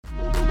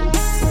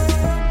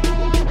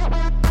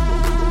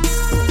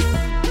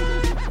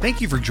Thank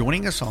you for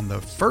joining us on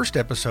the first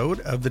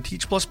episode of the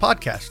Teach Plus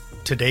podcast.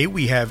 Today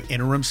we have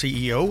Interim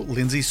CEO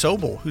Lindsay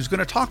Sobel, who's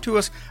going to talk to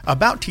us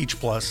about Teach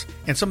Plus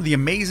and some of the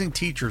amazing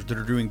teachers that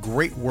are doing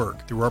great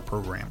work through our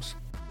programs.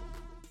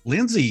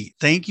 Lindsay,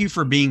 thank you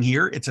for being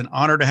here. It's an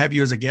honor to have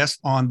you as a guest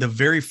on the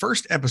very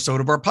first episode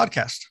of our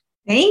podcast.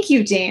 Thank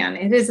you, Dan.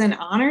 It is an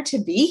honor to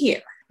be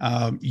here.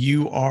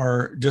 You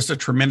are just a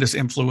tremendous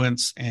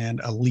influence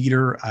and a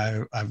leader.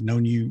 I've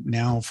known you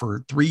now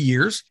for 3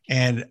 years,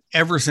 and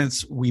ever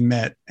since we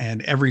met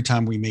and every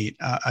time we meet,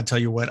 I tell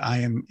you what, I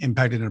am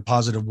impacted in a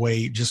positive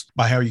way just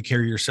by how you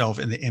carry yourself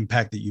and the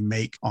impact that you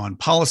make on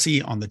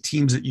policy, on the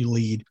teams that you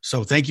lead.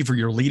 So thank you for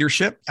your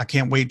leadership. I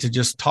can't wait to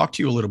just talk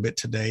to you a little bit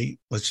today.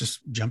 Let's just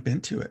jump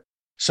into it.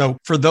 So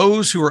for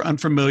those who are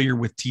unfamiliar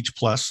with Teach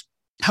Plus,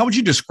 how would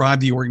you describe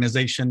the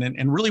organization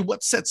and really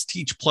what sets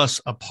Teach Plus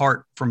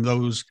apart from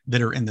those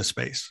that are in the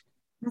space?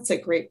 That's a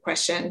great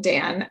question,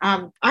 Dan.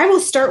 I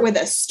will start with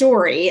a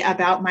story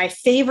about my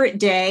favorite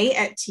day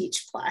at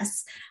Teach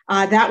Plus.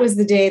 That was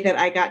the day that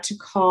I got to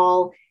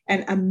call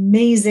an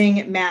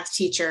amazing math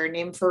teacher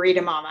named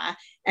Farida Mama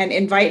and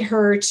invite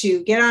her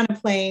to get on a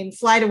plane,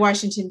 fly to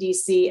Washington,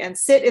 D.C., and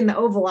sit in the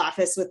Oval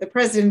Office with the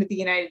President of the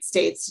United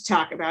States to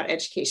talk about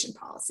education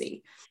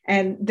policy.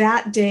 And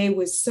that day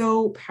was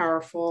so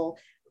powerful,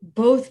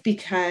 both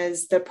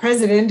because the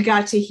president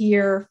got to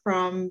hear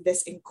from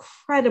this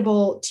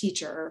incredible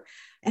teacher,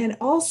 and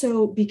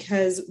also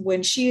because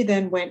when she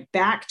then went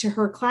back to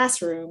her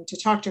classroom to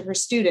talk to her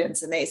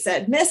students and they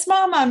said, Miss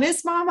Mama,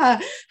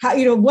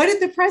 what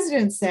did the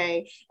president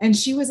say? And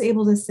she was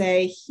able to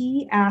say,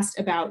 he asked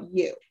about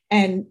you.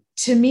 And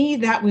to me,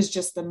 that was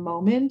just the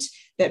moment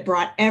that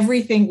brought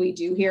everything we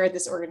do here at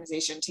this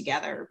organization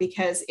together,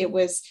 because it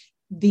was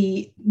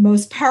the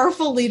most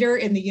powerful leader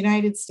in the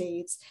United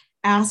States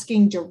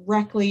asking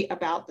directly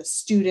about the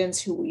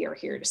students who we are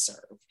here to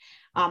serve.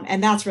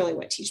 And that's really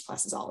what Teach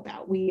Plus is all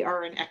about. We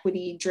are an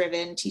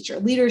equity-driven teacher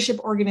leadership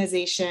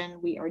organization.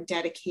 We are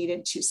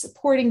dedicated to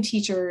supporting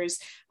teachers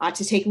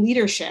to take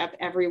leadership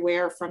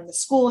everywhere from the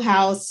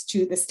schoolhouse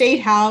to the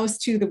state house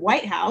to the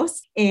White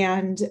House.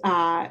 And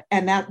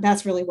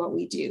that's really what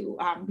we do.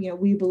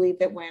 We believe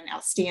that when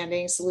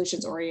outstanding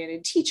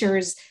solutions-oriented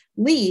teachers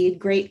lead,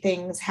 great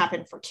things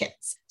happen for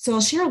kids. So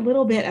I'll share a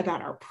little bit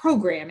about our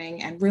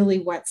programming and really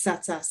what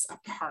sets us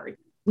apart.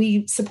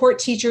 We support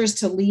teachers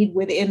to lead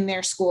within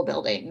their school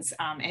buildings.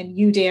 And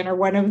you, Dan, are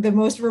one of the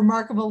most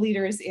remarkable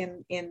leaders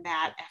in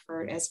that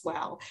effort as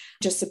well.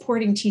 Just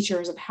supporting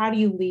teachers of how do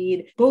you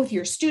lead both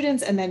your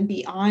students and then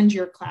beyond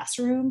your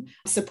classroom,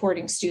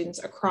 supporting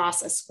students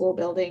across a school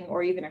building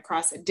or even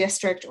across a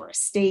district or a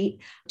state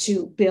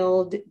to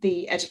build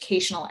the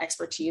educational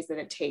expertise that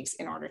it takes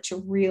in order to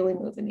really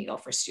move the needle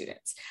for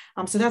students.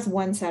 So that's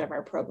one set of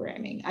our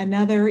programming.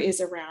 Another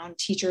is around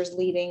teachers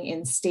leading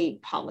in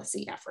state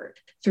policy effort.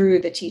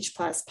 Through the Teach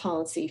Plus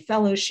Policy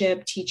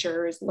Fellowship,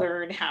 teachers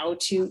learn how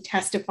to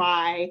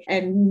testify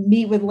and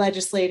meet with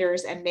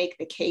legislators and make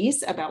the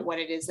case about what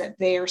it is that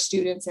their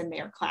students and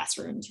their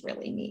classrooms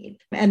really need.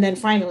 And then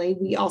finally,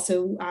 we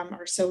also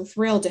are so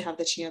thrilled to have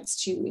the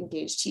chance to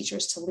engage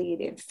teachers to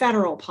lead in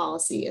federal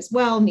policy as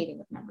well, meeting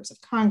with members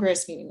of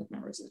Congress, meeting with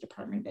members of the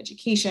Department of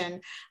Education,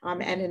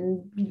 and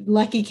in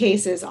lucky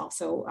cases,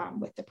 also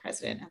with the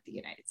President of the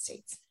United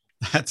States.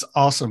 That's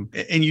awesome.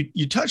 And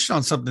you touched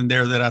on something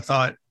there that I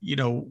thought,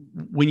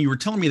 when you were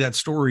telling me that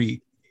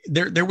story,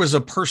 there was a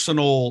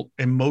personal,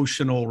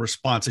 emotional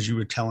response as you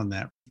were telling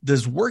that.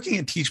 Does working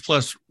at Teach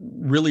Plus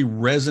really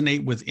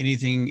resonate with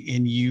anything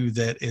in you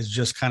that is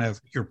just kind of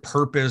your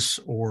purpose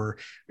or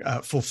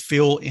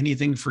fulfill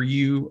anything for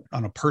you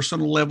on a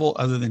personal level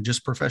other than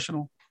just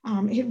professional?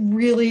 It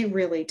really,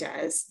 really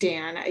does,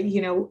 Dan.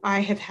 I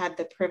have had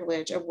the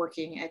privilege of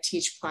working at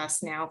Teach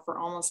Plus now for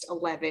almost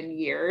 11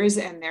 years,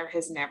 and there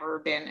has never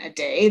been a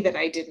day that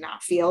I did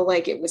not feel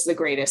like it was the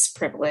greatest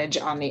privilege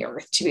on the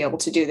earth to be able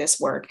to do this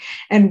work.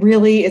 And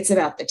really, it's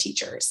about the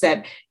teachers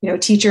that,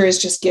 teachers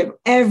just give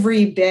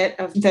every bit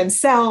of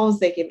themselves.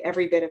 They give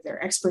every bit of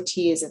their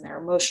expertise and their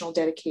emotional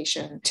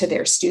dedication to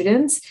their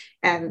students.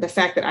 And the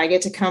fact that I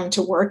get to come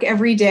to work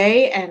every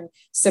day and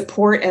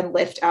support and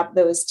lift up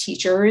those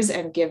teachers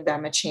and give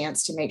them a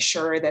chance to make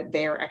sure that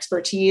their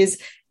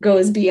expertise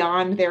goes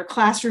beyond their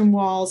classroom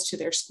walls to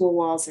their school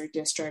walls, their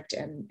district,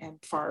 and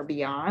far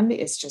beyond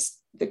is just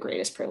the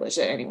greatest privilege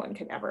that anyone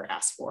could ever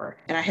ask for.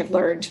 And I have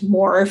learned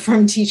more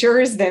from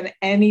teachers than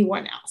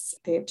anyone else.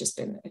 They have just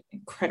been an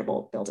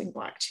incredible building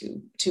block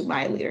to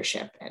my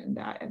leadership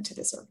and to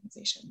this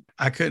organization.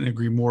 I couldn't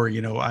agree more.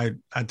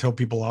 I tell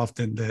people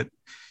often that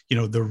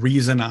the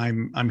reason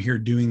I'm here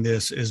doing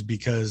this is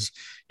because,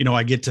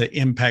 I get to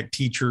impact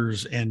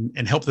teachers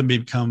and help them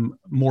become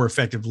more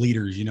effective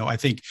leaders. I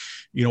think,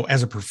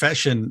 as a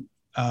profession,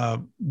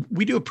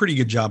 we do a pretty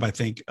good job, I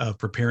think, of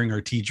preparing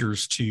our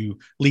teachers to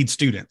lead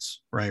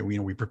students, right?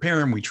 We prepare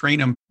them, we train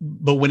them.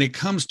 But when it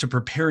comes to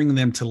preparing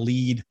them to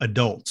lead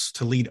adults,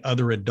 to lead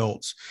other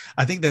adults,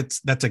 I think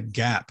that's a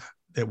gap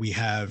that we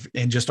have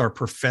and just our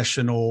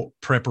professional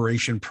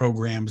preparation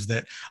programs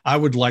that I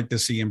would like to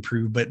see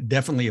improve, but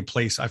definitely a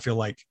place I feel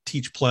like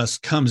Teach Plus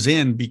comes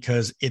in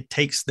because it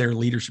takes their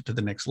leadership to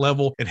the next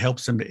level. It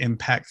helps them to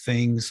impact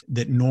things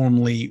that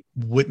normally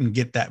wouldn't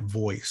get that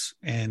voice.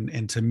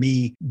 And to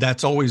me,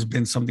 that's always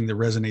been something that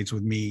resonates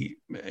with me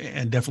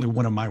and definitely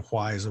one of my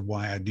whys of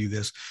why I do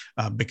this,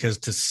 because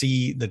to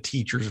see the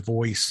teacher's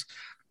voice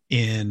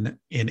in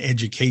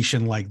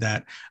education like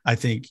that, I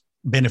think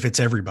benefits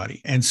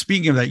everybody. And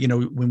speaking of that,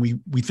 when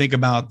we think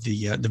about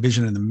the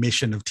vision and the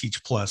mission of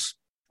Teach Plus,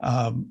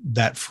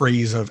 that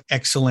phrase of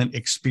excellent,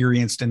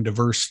 experienced, and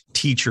diverse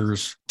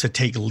teachers to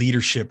take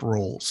leadership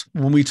roles.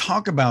 When we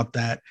talk about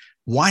that,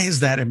 why is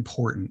that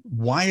important?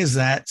 Why is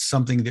that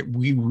something that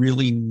we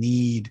really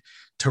need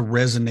to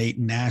resonate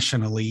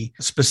nationally,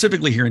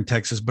 specifically here in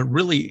Texas, but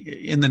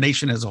really in the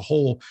nation as a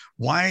whole?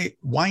 Why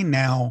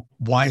now?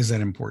 Why is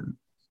that important?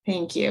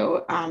 Thank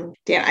you.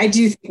 Dan, I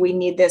do think we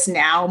need this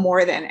now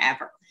more than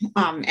ever.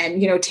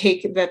 And,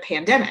 take the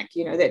pandemic,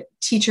 that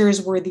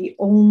teachers were the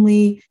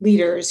only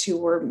leaders who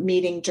were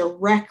meeting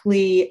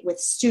directly with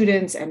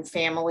students and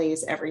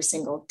families every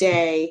single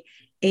day,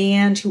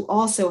 and who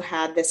also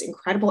had this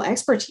incredible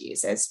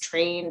expertise as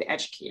trained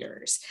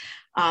educators.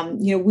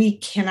 We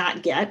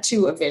cannot get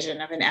to a vision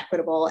of an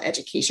equitable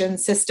education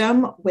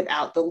system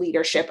without the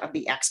leadership of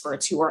the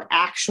experts who are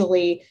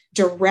actually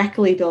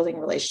directly building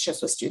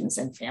relationships with students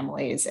and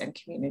families and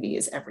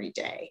communities every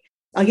day.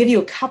 I'll give you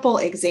a couple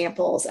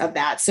examples of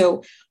that.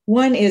 So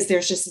one is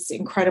there's just this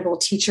incredible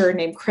teacher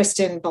named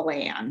Kristen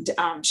Beland.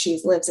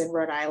 She lives in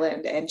Rhode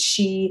Island, and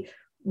she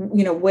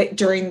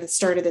during the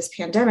start of this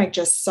pandemic,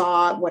 just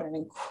saw what an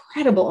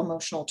incredible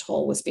emotional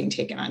toll was being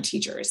taken on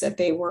teachers, that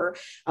they were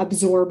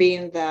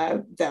absorbing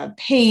the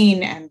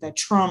pain and the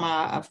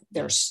trauma of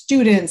their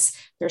students'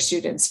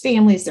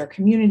 families, their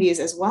communities,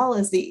 as well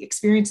as the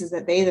experiences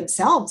that they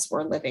themselves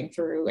were living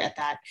through at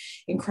that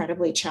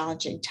incredibly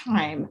challenging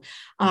time.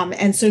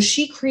 And so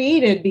she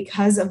created,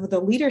 because of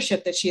the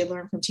leadership that she had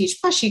learned from Teach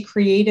Plus, she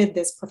created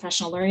this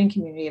professional learning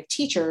community of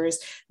teachers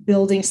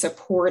building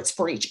supports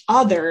for each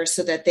other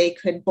so that they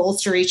could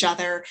bolster each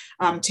other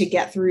to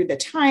get through the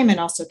time and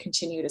also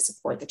continue to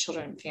support the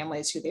children and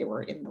families who they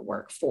were in the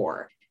work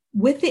for.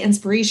 With the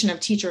inspiration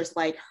of teachers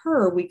like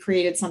her, we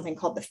created something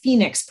called the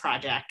Phoenix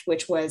Project,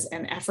 which was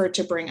an effort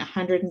to bring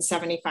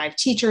 175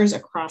 teachers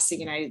across the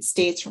United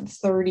States from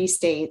 30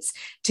 states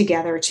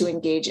together to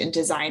engage in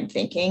design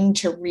thinking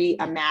to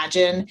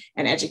reimagine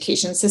an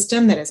education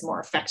system that is more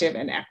effective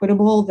and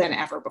equitable than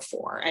ever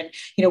before. And,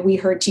 we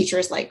heard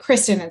teachers like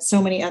Kristen and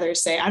so many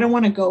others say, I don't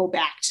want to go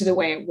back to the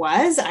way it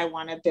was. I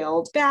want to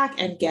build back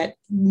and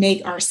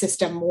make our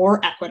system more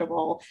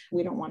equitable.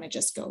 We don't want to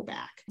just go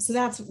back. So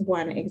that's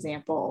one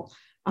example.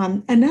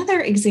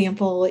 Another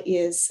example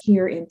is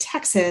here in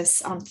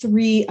Texas,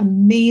 three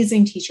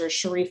amazing teachers,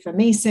 Sharifa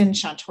Mason,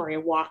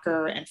 Shantoria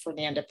Walker, and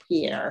Fernanda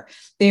Pierre.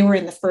 They were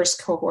in the first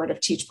cohort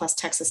of Teach Plus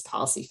Texas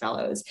Policy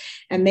Fellows.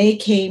 And they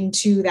came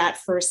to that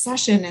first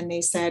session and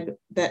they said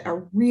that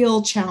a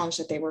real challenge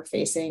that they were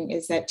facing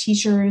is that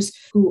teachers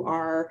who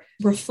are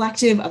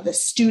reflective of the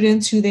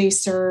students who they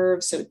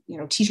serve, so,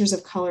 teachers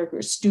of color who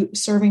are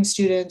serving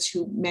students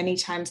who many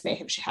times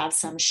may have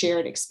some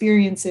shared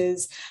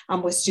experiences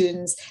with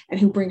students and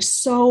who bring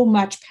so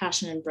much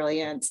passion and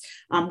brilliance,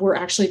 were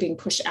actually being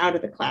pushed out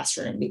of the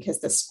classroom because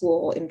the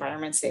school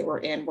environments they were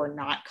in were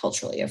not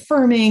culturally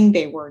affirming.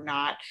 They were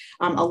not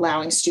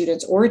allowing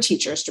students or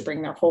teachers to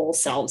bring their whole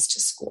selves to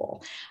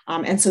school.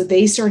 And so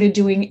they started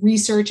doing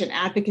research and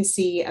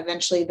advocacy.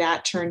 Eventually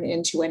that turned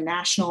into a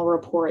national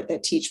report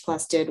that Teach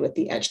Plus did with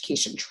the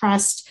Education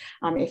Trust.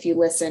 If you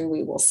listen,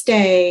 we will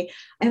stay.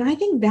 And I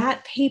think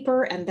that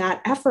paper and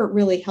that effort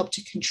really helped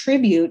to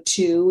contribute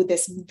to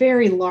this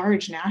very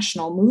large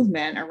national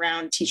movement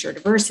around teacher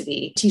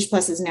diversity. Teach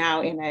Plus is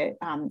now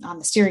on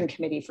the steering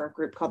committee for a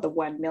group called the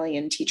 1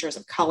 Million Teachers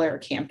of Color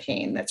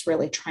campaign that's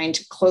really trying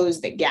to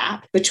close the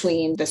gap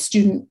between the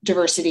student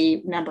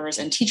diversity numbers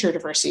and teacher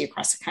diversity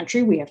across the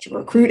country. We have to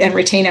recruit and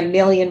retain 1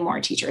 million more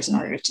teachers in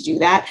order to do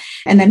that.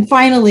 And then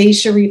finally,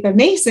 Sharifa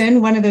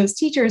Mason, one of those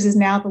teachers, is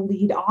now the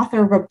lead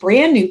author of a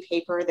brand new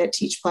paper that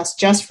Teach Plus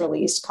just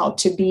released called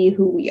To Be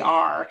Who We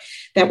Are,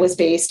 that was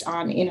based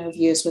on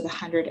interviews with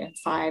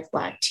 105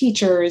 Black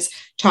teachers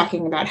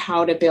talking about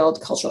how to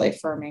build culturally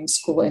affirming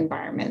school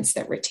environments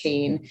that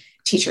retain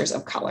teachers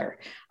of color.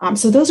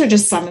 So those are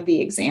just some of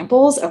the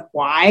examples of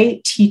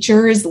why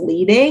teachers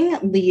leading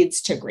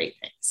leads to great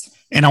things.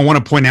 And I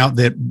want to point out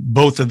that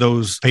both of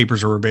those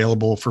papers are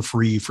available for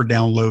free for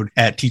download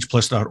at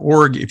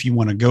teachplus.org. If you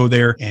want to go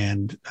there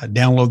and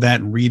download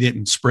that and read it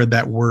and spread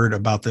that word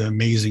about the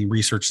amazing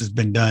research that's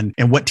been done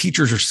and what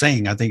teachers are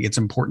saying, I think it's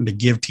important to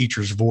give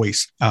teachers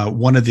voice.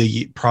 One of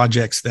the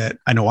projects that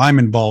I know I'm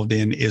involved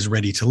in is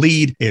Ready to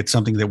Lead. It's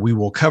something that we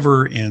will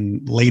cover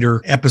in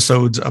later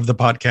episodes of the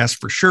podcast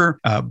for sure.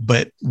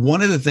 But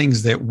one of the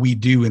things that we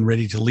do in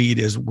Ready to Lead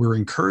is we're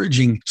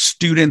encouraging students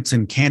students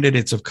and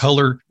candidates of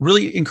color,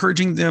 really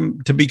encouraging them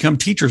to become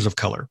teachers of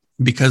color,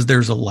 because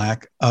there's a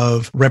lack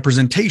of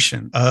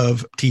representation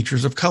of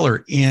teachers of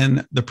color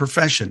in the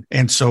profession.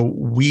 And so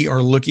we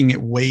are looking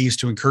at ways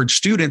to encourage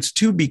students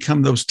to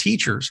become those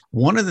teachers.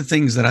 One of the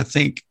things that I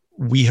think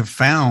we have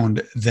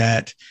found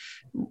that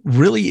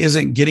really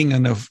isn't getting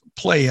enough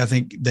play, I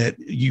think that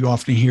you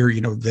often hear,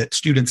 that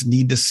students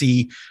need to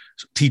see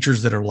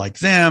teachers that are like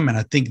them. And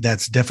I think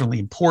that's definitely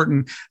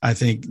important. I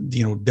think,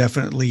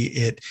 definitely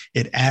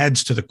it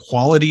adds to the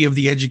quality of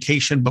the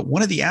education. But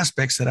one of the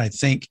aspects that I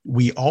think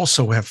we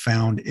also have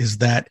found is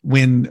that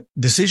when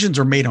decisions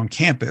are made on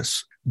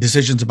campus,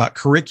 decisions about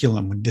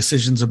curriculum, when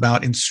decisions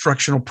about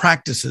instructional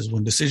practices,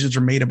 when decisions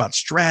are made about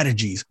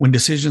strategies, when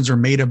decisions are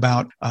made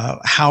about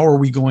how are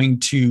we going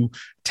to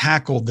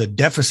tackle the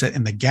deficit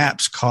and the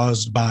gaps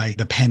caused by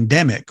the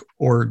pandemic,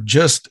 or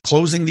just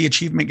closing the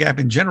achievement gap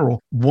in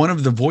general, one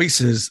of the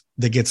voices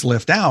that gets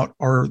left out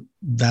are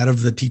that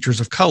of the teachers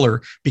of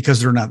color, because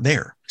they're not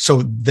there.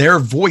 So their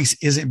voice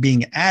isn't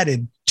being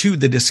added to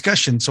the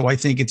discussion. So I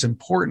think it's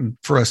important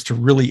for us to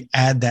really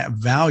add that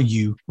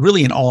value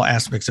really in all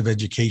aspects of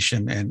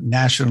education. And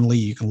nationally,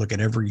 you can look at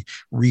every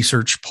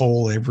research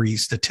poll, every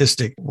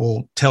statistic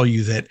will tell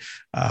you that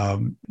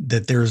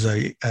that there's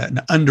an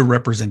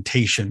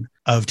underrepresentation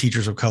of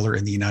teachers of color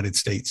in the United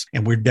States.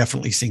 And we're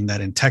definitely seeing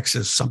that in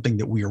Texas, something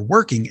that we are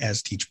working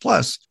as Teach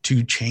Plus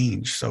to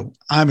change. So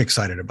I'm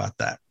excited about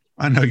that.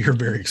 I know you're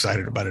very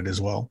excited about it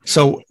as well.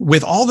 So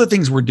with all the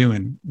things we're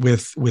doing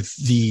with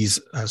these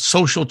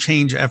social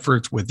change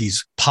efforts, with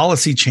these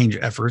policy change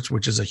efforts,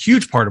 which is a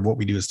huge part of what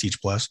we do as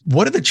Teach Plus,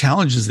 what are the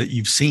challenges that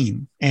you've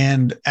seen?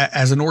 And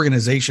as an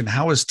organization,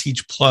 how has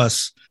Teach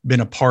Plus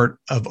been a part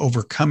of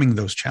overcoming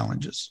those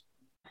challenges?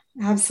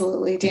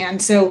 Absolutely, Dan.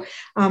 So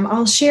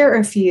I'll share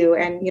a few.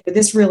 And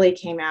this really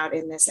came out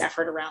in this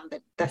effort around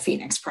the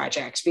Phoenix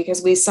Project,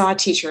 because we saw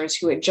teachers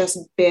who had just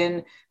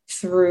been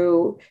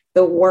through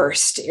the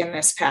worst in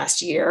this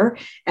past year.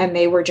 And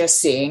they were just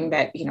seeing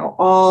that,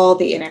 all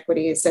the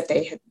inequities that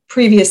they had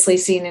previously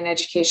seen in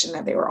education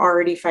that they were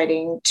already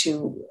fighting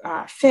to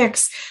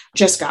fix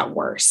just got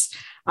worse.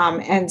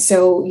 And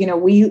so,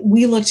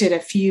 we looked at a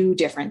few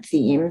different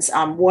themes.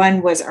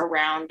 One was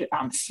around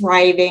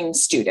thriving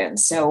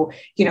students. So,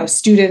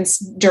 students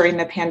during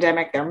the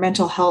pandemic, their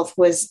mental health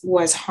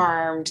was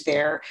harmed,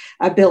 their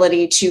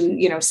ability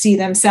to, see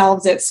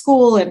themselves at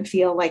school and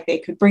feel like they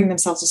could bring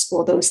themselves to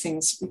school. Those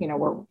things,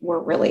 were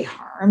really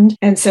harmed.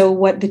 And so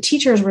what the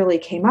teachers really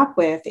came up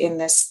with in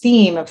this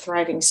theme of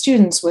thriving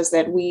students was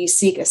that we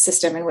seek a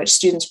system in which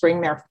students bring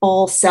their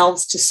full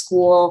selves to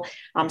school,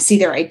 see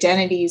their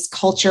identities,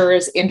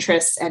 cultures,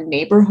 interests, and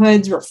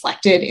neighborhoods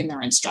reflected in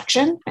their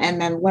instruction,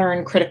 and then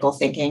learn critical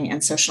thinking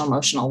and social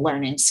emotional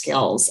learning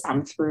skills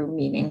through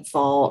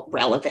meaningful,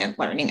 relevant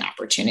learning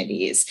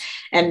opportunities.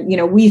 And,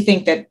 we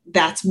think that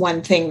that's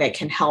one thing that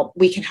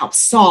we can help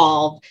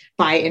solve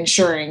by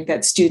ensuring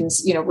that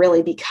students,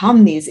 really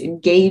become these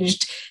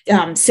engaged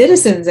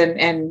citizens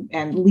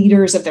and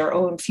leaders of their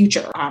own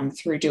future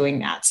through doing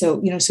that.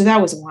 So, so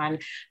that was one.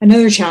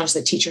 Another challenge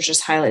that teachers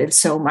just highlighted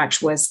so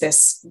much was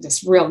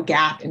this real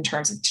gap in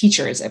terms of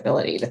teachers'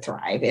 ability to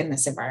thrive in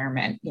this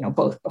environment,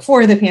 both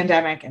before the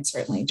pandemic and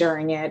certainly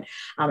during it.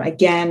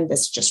 Again,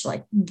 this just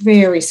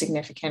very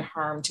significant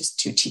harm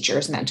to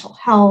teachers' mental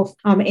health,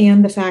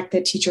 and the fact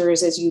that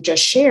teachers, as you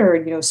just shared,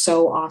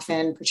 so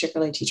often,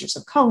 particularly teachers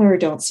of color,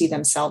 don't see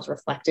themselves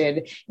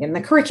reflected in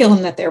the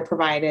curriculum that they're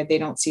provided. They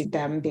don't see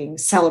them being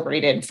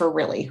celebrated for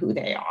really who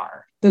they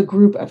are. The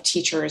group of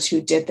teachers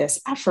who did this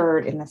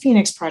effort in the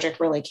Phoenix Project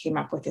really came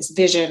up with this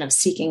vision of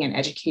seeking an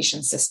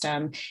education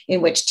system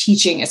in which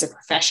teaching is a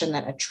profession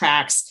that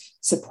attracts,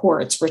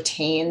 supports,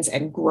 retains,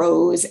 and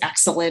grows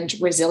excellent,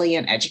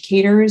 resilient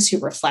educators who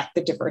reflect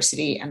the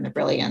diversity and the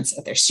brilliance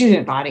of their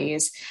student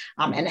bodies,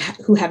 and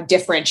who have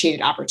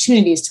differentiated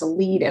opportunities to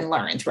lead and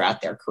learn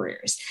throughout their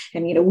careers.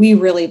 And, we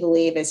really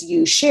believe, as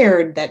you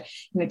shared, that,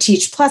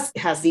 Teach Plus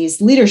has these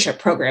leadership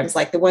programs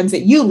like the ones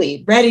that you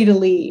lead, Ready to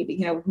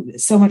Lead,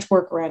 so much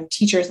work around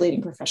teachers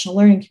leading professional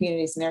learning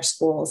communities in their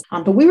schools.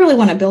 But we really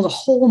want to build a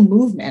whole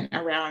movement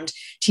around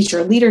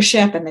teacher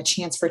leadership and the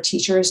chance for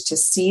teachers to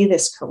see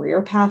this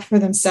career path for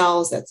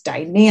themselves that's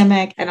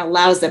dynamic and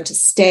allows them to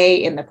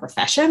stay in the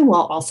profession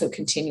while also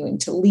continuing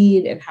to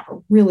lead and have a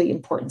really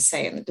important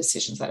say in the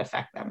decisions that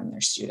affect them and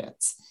their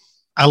students.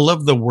 I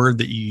love the word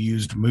that you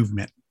used,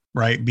 movement,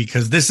 right?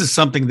 Because this is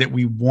something that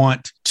we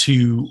want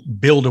to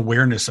build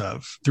awareness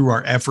of through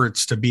our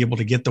efforts to be able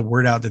to get the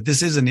word out that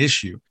this is an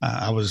issue.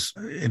 I was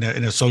in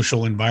a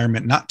social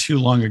environment not too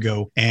long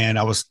ago, and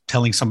I was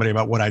telling somebody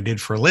about what I did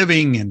for a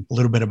living and a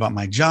little bit about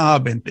my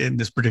job. And in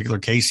this particular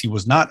case, he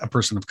was not a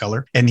person of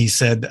color. And he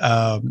said,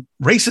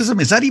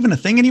 racism, is that even a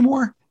thing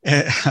anymore?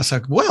 And I was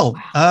like, well,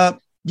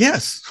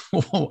 Yes.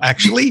 Well,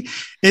 actually,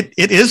 it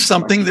is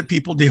something that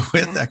people deal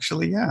with,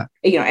 actually. Yeah.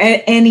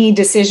 Any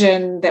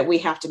decision that we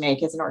have to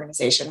make as an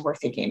organization, we're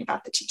thinking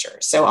about the teacher.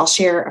 So I'll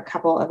share a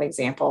couple of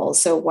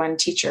examples. So one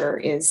teacher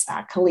is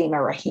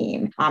Kalima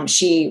Rahim.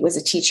 She was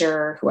a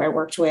teacher who I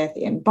worked with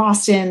in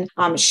Boston.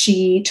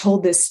 She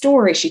told this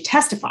story. She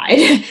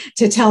testified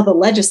to tell the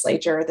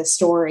legislature the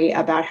story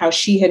about how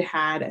she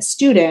had a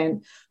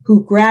student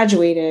who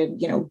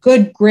graduated,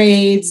 good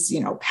grades,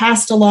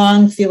 passed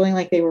along feeling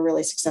like they were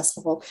really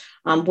successful,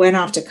 went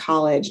off to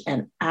college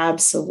and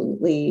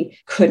absolutely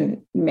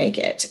couldn't make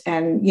it.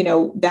 And,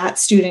 that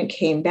student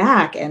came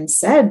back and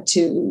said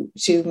to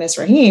Miss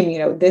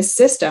Rahim, this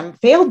system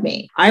failed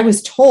me. I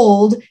was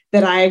told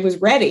that I was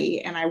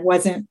ready and I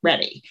wasn't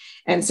ready.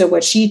 And so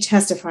what she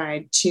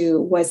testified to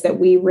was that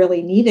we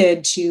really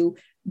needed to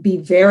be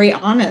very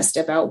honest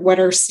about what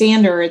are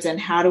standards and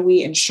how do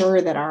we ensure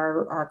that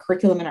our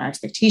curriculum and our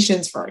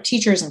expectations for our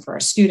teachers and for our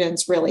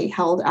students really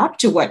held up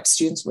to what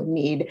students would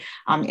need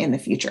in the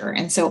future.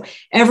 And so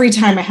every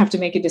time I have to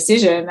make a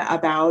decision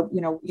about,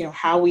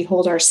 how we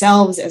hold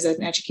ourselves as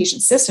an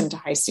education system to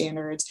high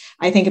standards,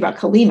 I think about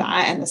Kalima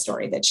and the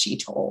story that she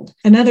told.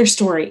 Another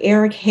story,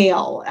 Eric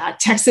Hale,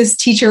 Texas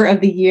Teacher of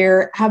the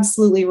Year,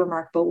 absolutely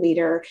remarkable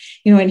leader,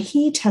 and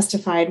he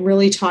testified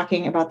really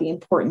talking about the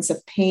importance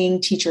of paying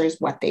teachers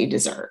what they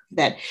deserve,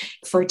 that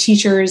for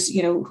teachers,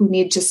 who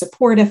need to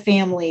support a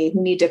family,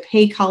 who need to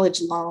pay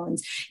college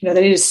loans, that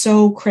it is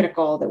so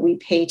critical that we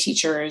pay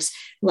teachers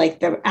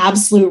like the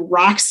absolute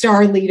rock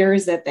star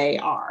leaders that they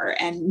are.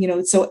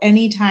 And, so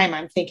anytime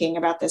I'm thinking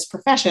about this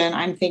profession,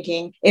 I'm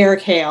thinking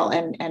Eric Hale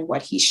and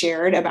what he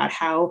shared about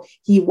how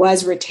he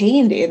was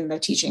retained in the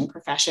teaching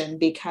profession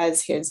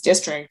because his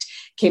district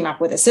came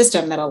up with a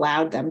system that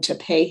allowed them to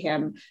pay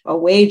him a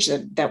wage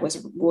that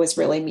was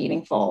really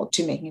meaningful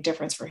to making a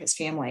difference for his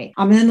family.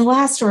 And then the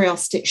last story I'll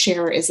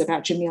share is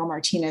about Jamil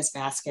Martinez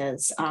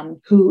Vasquez,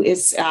 who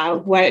is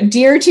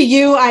dear to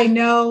you, I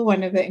know,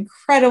 one of the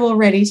incredible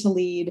Ready to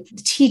Lead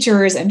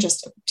teachers and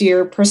just a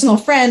dear personal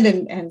friend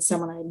and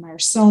someone I admire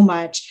so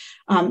much.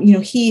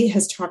 He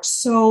has talked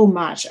so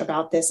much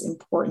about this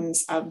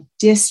importance of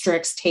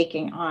districts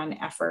taking on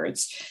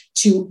efforts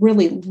to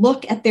really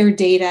look at their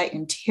data,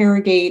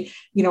 interrogate,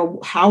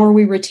 how are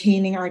we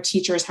retaining our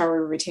teachers? How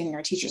are we retaining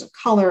our teachers of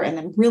color? And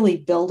then really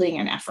building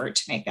an effort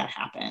to make that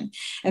happen.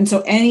 And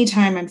so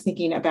anytime I'm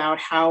thinking about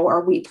how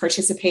are we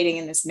participating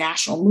in this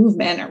national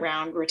movement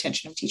around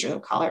retention of teachers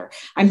of color,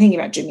 I'm thinking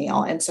about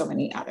Jamil and so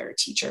many other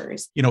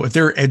teachers. If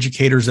there are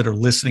educators that are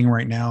listening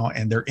right now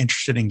and they're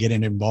interested in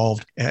getting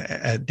involved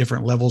at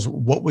different levels,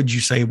 what would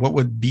you say? What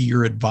would be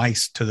your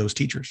advice to those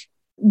teachers?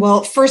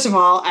 Well, first of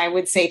all, I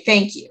would say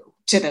thank you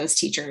to those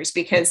teachers,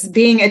 because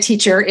being a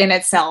teacher in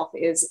itself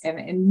is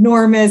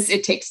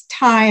it takes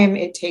time,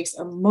 it takes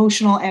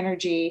emotional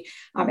energy,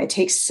 it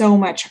takes so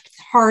much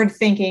hard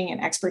thinking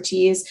and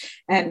expertise.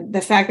 And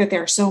the fact that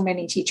there are so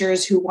many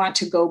teachers who want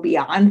to go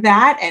beyond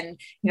that. And,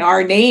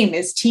 our name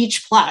is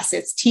Teach Plus,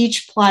 it's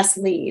Teach Plus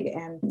Lead.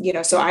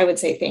 And, so I would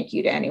say thank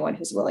you to anyone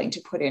who's willing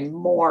to put in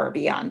more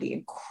beyond the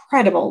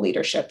incredible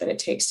leadership that it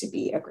takes to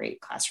be a great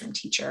classroom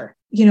teacher.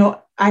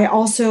 I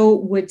also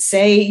would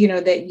say,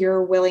 that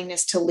your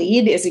willingness to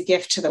lead is a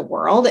gift to the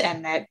world,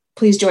 and that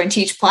please join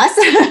Teach Plus.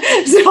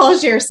 So I'll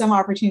share some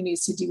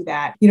opportunities to do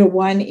that.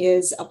 One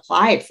is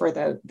apply for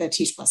the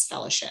Teach Plus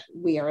Fellowship.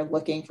 We are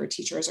looking for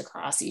teachers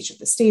across each of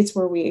the states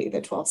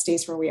the 12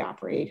 states where we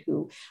operate,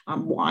 who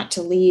want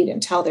to lead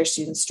and tell their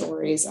students'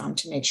 stories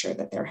to make sure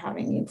that they're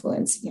having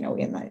influence, in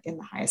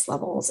the highest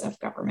levels of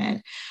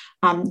government.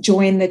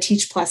 Join the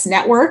Teach Plus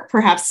network,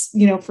 perhaps,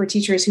 for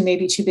teachers who may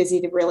be too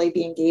busy to really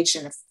be engaged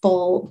in a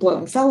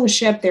full-blown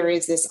fellowship. There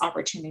is this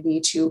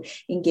opportunity to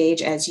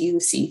engage as you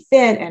see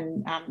fit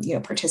and,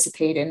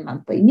 participate in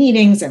monthly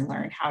meetings and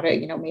learn how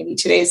to, maybe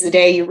today's the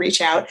day you reach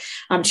out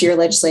to your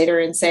legislator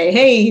and say,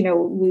 hey,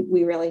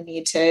 we really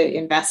need to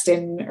invest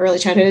in early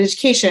childhood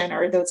education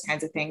or those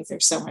kinds of things.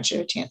 There's so much of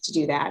a chance to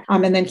do that.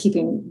 And then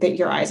keeping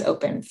your eyes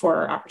open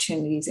for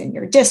opportunities in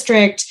your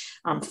district.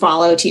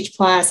 Follow Teach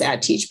Plus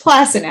at Teach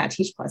Plus and at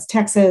Teach Plus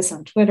Texas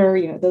on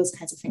Twitter. Those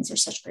kinds of things are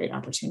such great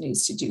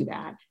opportunities to do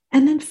that.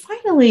 And then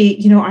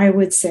finally, I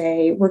would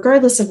say,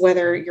 regardless of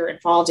whether you're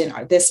involved in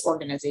this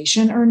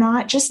organization or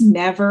not, just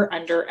never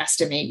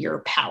underestimate your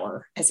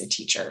power as a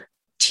teacher.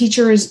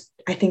 Teachers,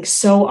 I think,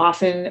 so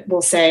often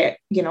will say,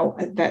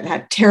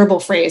 that terrible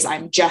phrase,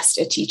 I'm just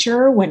a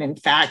teacher, when in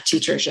fact,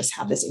 teachers just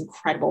have this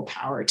incredible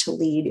power to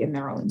lead in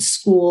their own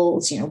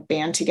schools,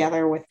 band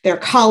together with their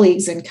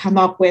colleagues and come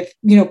up with,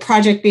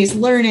 project-based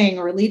learning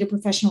or lead a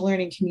professional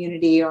learning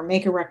community or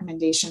make a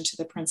recommendation to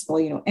the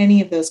principal.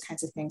 Any of those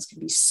kinds of things can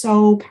be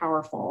so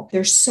powerful.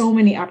 There's so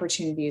many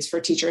opportunities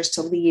for teachers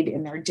to lead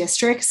in their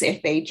districts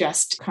if they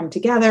just come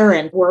together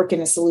and work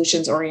in a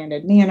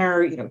solutions-oriented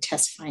manner,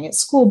 testifying at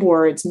school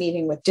boards,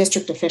 meeting with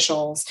district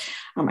officials.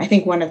 I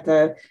think one of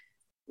the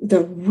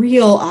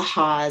real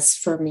ahas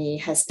for me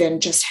has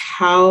been just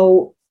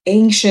how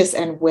anxious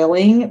and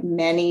willing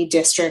many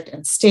district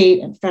and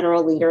state and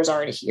federal leaders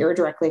are to hear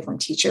directly from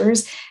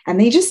teachers, and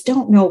they just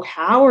don't know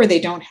how, or they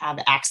don't have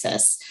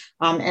access.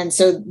 And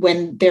so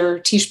when there are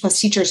Teach Plus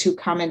teachers who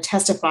come and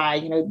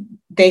testify,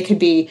 they could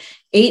be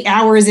 8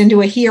 hours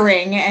into a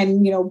hearing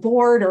and,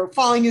 bored or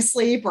falling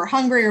asleep or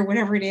hungry or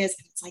whatever it is.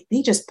 It's like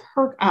they just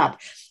perk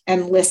up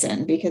and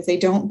listen because they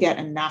don't get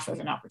enough of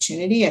an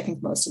opportunity. I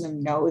think most of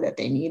them know that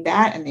they need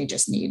that, and they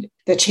just need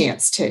the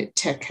chance to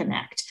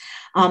connect.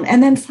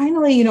 And then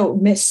finally,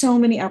 so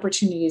many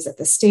opportunities at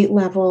the state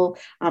level.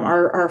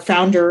 Our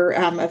founder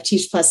of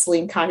Teach Plus,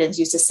 Celine Coggins,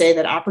 used to say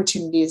that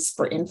opportunities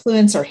for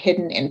influence are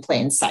hidden in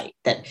plain sight.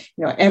 That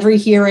every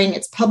hearing,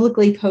 it's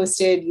publicly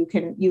posted. You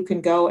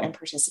can go and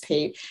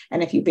participate,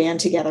 and if you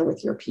band together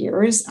with your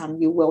peers,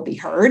 you will be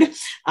heard,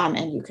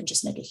 and you can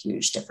just make a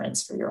huge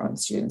difference for your own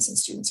students and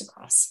students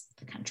across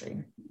the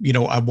country.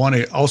 I want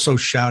to also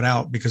shout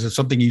out, because it's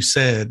something you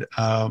said.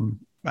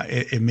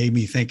 It made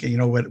me think,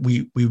 what,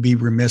 we would be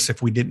remiss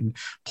if we didn't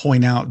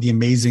point out the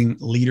amazing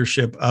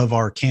leadership of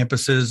our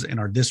campuses and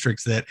our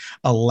districts that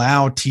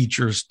allow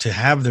teachers to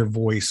have their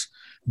voice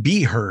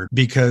be heard,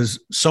 because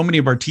so many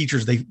of our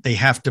teachers, they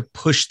have to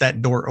push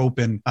that door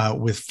open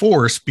with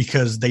force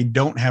because they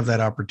don't have that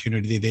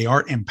opportunity. They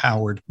aren't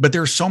empowered. But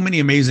there are so many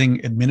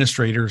amazing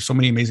administrators, so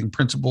many amazing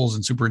principals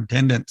and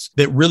superintendents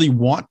that really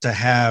want to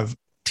have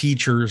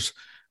teachers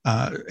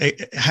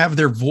have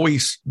their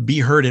voice be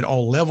heard at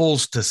all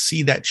levels, to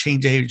see that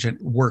change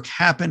agent work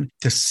happen,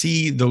 to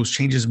see those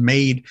changes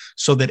made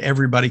so that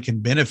everybody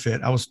can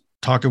benefit. I was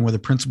talking with a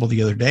principal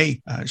the other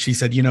day. She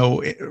said,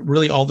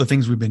 really all the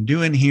things we've been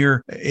doing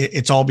here,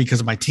 it's all because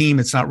of my team.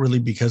 It's not really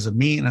because of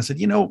me. And I said,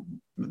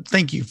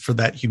 thank you for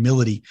that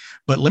humility,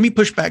 but let me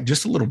push back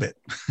just a little bit.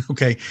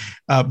 Okay.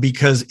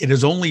 Because it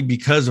is only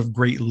because of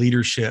great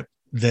leadership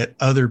that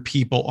other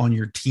people on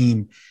your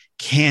team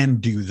can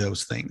do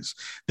those things,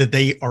 that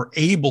they are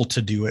able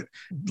to do it.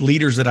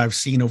 Leaders that I've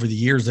seen over the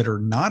years that are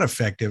not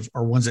effective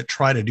are ones that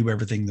try to do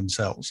everything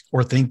themselves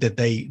or think that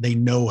they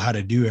know how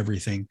to do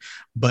everything.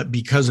 But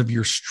because of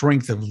your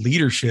strength of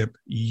leadership,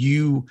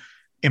 you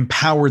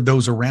empowered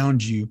those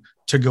around you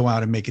to go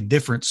out and make a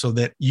difference so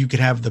that you could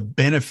have the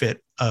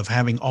benefit of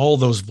having all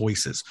those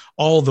voices,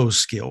 all those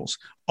skills,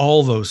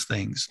 all those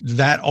things.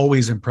 That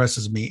always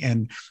impresses me.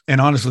 And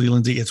honestly,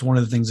 Lindsay, it's one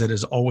of the things that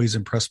has always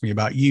impressed me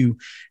about you.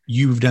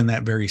 You've done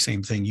that very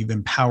same thing. You've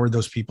empowered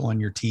those people on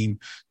your team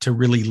to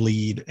really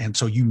lead. And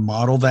so you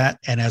model that.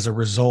 And as a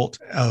result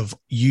of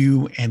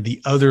you and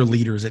the other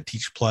leaders at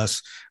Teach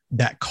Plus,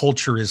 that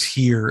culture is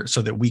here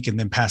so that we can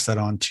then pass that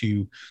on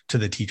to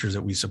the teachers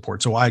that we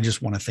support. So I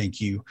just want to thank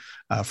you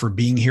for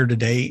being here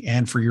today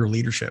and for your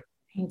leadership.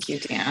 Thank you,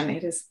 Dan.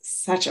 It is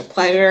such a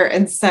pleasure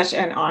and such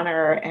an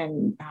honor.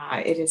 And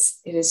it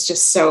is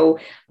just so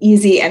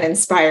easy and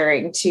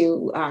inspiring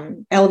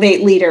to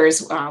elevate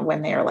leaders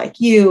when they are like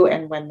you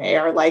and when they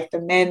are like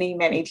the many,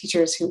 many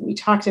teachers who we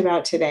talked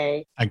about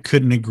today. I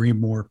couldn't agree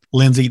more.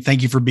 Lindsay,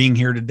 thank you for being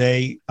here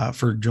today,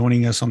 for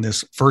joining us on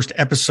this first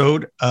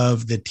episode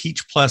of the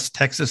Teach Plus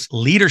Texas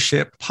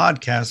Leadership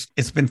Podcast.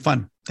 It's been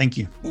fun. Thank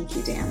you. Thank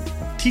you,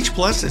 Dan. Teach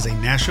Plus is a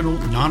national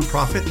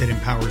nonprofit that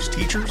empowers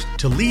teachers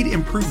to lead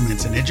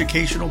improvements in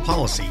educational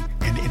policy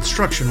and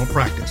instructional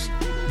practice.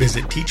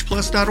 Visit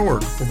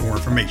teachplus.org for more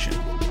information.